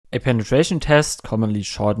A penetration test, commonly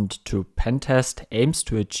shortened to Pentest, aims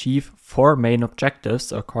to achieve four main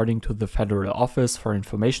objectives according to the Federal Office for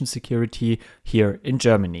Information Security here in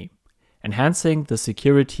Germany: enhancing the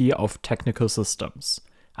security of technical systems,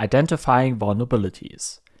 identifying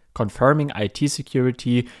vulnerabilities, confirming IT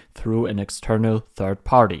security through an external third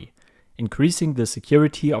party, increasing the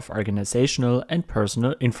security of organizational and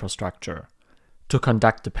personal infrastructure. To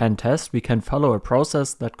conduct a pen test, we can follow a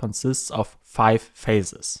process that consists of 5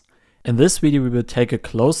 phases. In this video, we will take a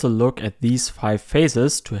closer look at these 5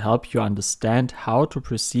 phases to help you understand how to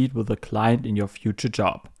proceed with a client in your future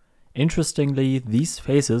job. Interestingly, these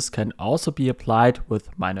phases can also be applied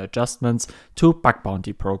with minor adjustments to bug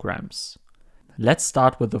bounty programs. Let's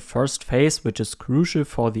start with the first phase, which is crucial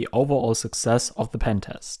for the overall success of the pen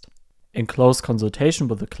test. In close consultation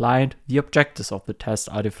with the client, the objectives of the test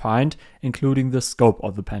are defined, including the scope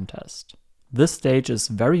of the pen test. This stage is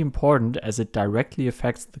very important as it directly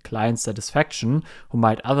affects the client's satisfaction, who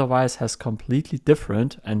might otherwise have completely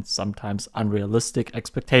different and sometimes unrealistic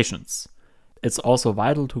expectations. It's also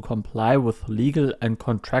vital to comply with legal and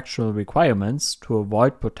contractual requirements to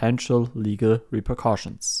avoid potential legal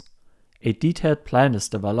repercussions. A detailed plan is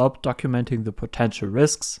developed documenting the potential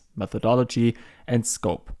risks, methodology, and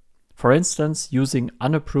scope. For instance, using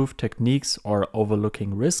unapproved techniques or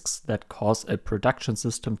overlooking risks that cause a production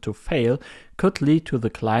system to fail could lead to the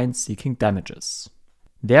client seeking damages.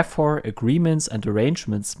 Therefore, agreements and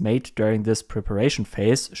arrangements made during this preparation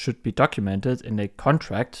phase should be documented in a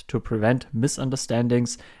contract to prevent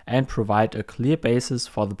misunderstandings and provide a clear basis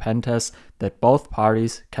for the pen test that both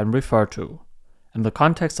parties can refer to. In the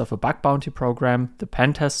context of a bug bounty program, the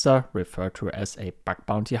pen tester, referred to as a bug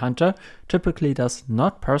bounty hunter, typically does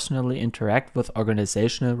not personally interact with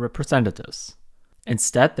organizational representatives.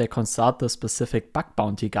 Instead, they consult the specific bug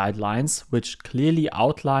bounty guidelines, which clearly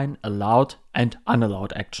outline allowed and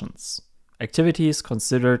unallowed actions. Activities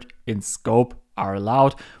considered in scope are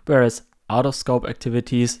allowed, whereas out-of-scope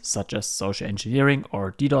activities, such as social engineering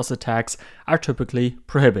or DDoS attacks, are typically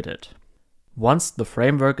prohibited. Once the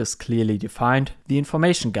framework is clearly defined, the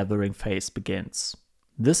information gathering phase begins.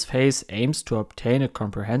 This phase aims to obtain a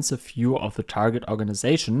comprehensive view of the target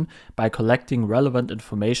organization by collecting relevant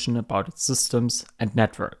information about its systems and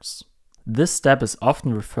networks. This step is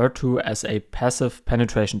often referred to as a passive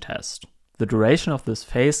penetration test. The duration of this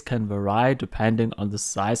phase can vary depending on the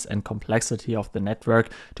size and complexity of the network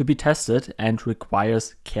to be tested and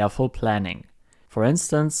requires careful planning. For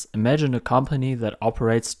instance, imagine a company that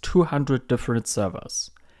operates 200 different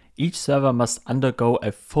servers. Each server must undergo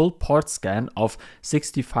a full port scan of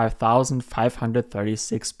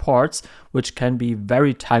 65,536 ports, which can be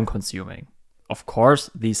very time-consuming. Of course,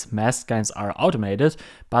 these mass scans are automated,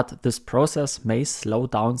 but this process may slow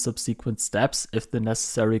down subsequent steps if the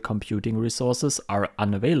necessary computing resources are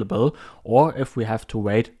unavailable or if we have to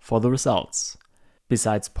wait for the results.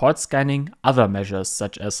 Besides port scanning, other measures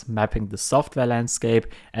such as mapping the software landscape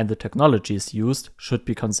and the technologies used should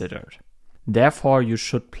be considered. Therefore, you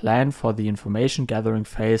should plan for the information gathering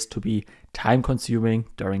phase to be time-consuming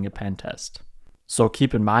during a pen test. So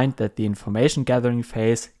keep in mind that the information gathering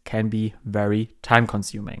phase can be very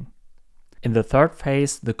time-consuming. In the third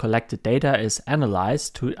phase, the collected data is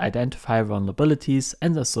analyzed to identify vulnerabilities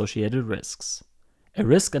and associated risks. A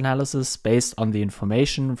risk analysis based on the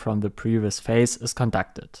information from the previous phase is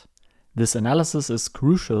conducted. This analysis is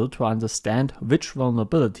crucial to understand which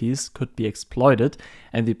vulnerabilities could be exploited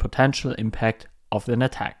and the potential impact of an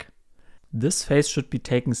attack. This phase should be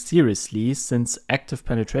taken seriously since active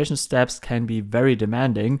penetration steps can be very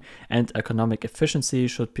demanding and economic efficiency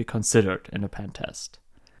should be considered in a pen test.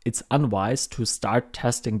 It's unwise to start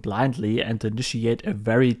testing blindly and initiate a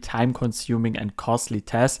very time-consuming and costly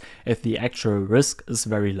test if the actual risk is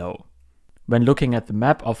very low. When looking at the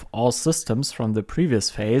map of all systems from the previous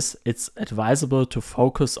phase, it's advisable to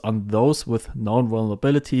focus on those with known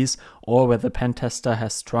vulnerabilities or where the pen tester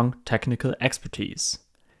has strong technical expertise.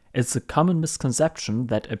 It's a common misconception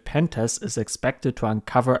that a pen test is expected to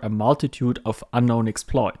uncover a multitude of unknown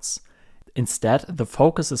exploits. Instead, the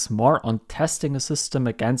focus is more on testing a system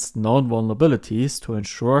against known vulnerabilities to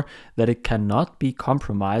ensure that it cannot be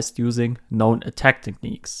compromised using known attack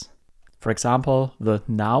techniques. For example, the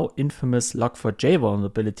now infamous Log4j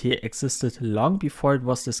vulnerability existed long before it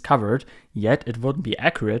was discovered, yet it wouldn't be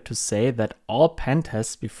accurate to say that all pen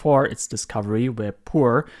tests before its discovery were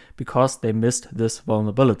poor because they missed this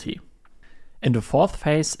vulnerability. In the fourth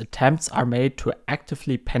phase, attempts are made to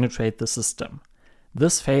actively penetrate the system.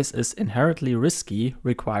 This phase is inherently risky,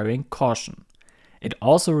 requiring caution. It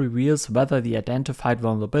also reveals whether the identified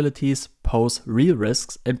vulnerabilities pose real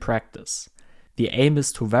risks in practice. The aim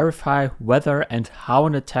is to verify whether and how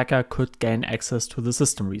an attacker could gain access to the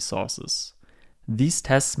system resources. These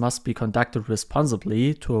tests must be conducted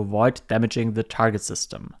responsibly to avoid damaging the target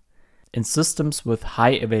system. In systems with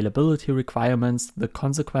high availability requirements, the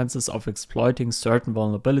consequences of exploiting certain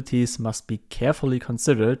vulnerabilities must be carefully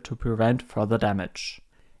considered to prevent further damage.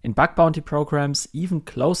 In bug bounty programs, even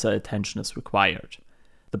closer attention is required.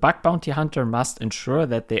 The bug bounty hunter must ensure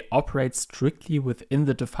that they operate strictly within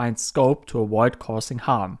the defined scope to avoid causing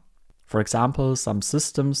harm. For example, some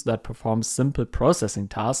systems that perform simple processing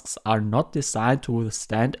tasks are not designed to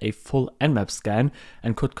withstand a full Nmap scan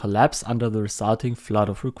and could collapse under the resulting flood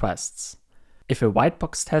of requests. If a white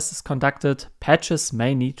box test is conducted, patches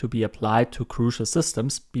may need to be applied to crucial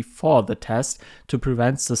systems before the test to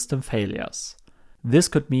prevent system failures. This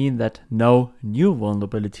could mean that no new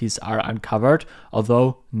vulnerabilities are uncovered,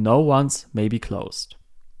 although no ones may be closed.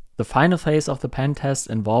 The final phase of the pen test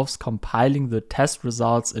involves compiling the test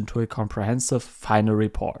results into a comprehensive final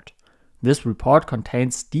report. This report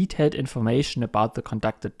contains detailed information about the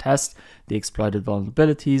conducted test, the exploited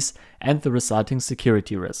vulnerabilities, and the resulting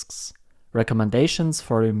security risks. Recommendations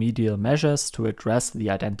for remedial measures to address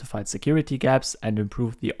the identified security gaps and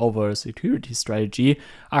improve the overall security strategy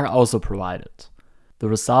are also provided. The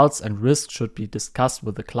results and risks should be discussed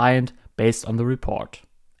with the client based on the report.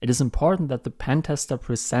 It is important that the pen tester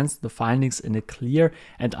presents the findings in a clear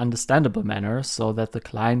and understandable manner so that the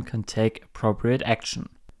client can take appropriate action.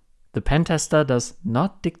 The pen tester does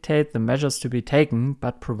not dictate the measures to be taken,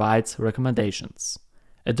 but provides recommendations.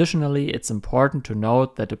 Additionally, it's important to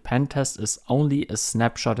note that a pen test is only a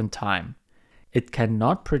snapshot in time. It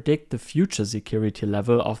cannot predict the future security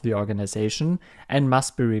level of the organization and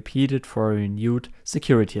must be repeated for a renewed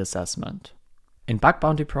security assessment. In bug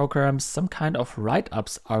bounty programs, some kind of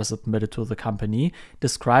write-ups are submitted to the company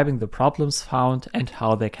describing the problems found and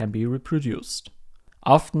how they can be reproduced.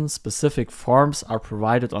 Often, specific forms are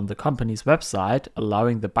provided on the company's website,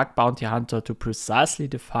 allowing the bug bounty hunter to precisely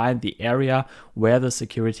define the area where the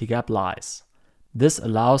security gap lies. This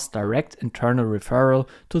allows direct internal referral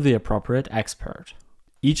to the appropriate expert.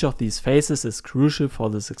 Each of these phases is crucial for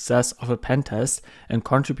the success of a pen test and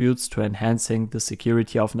contributes to enhancing the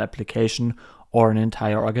security of an application or an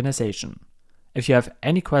entire organization. If you have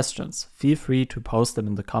any questions, feel free to post them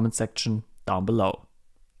in the comment section down below.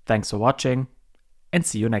 Thanks for watching, and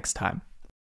see you next time.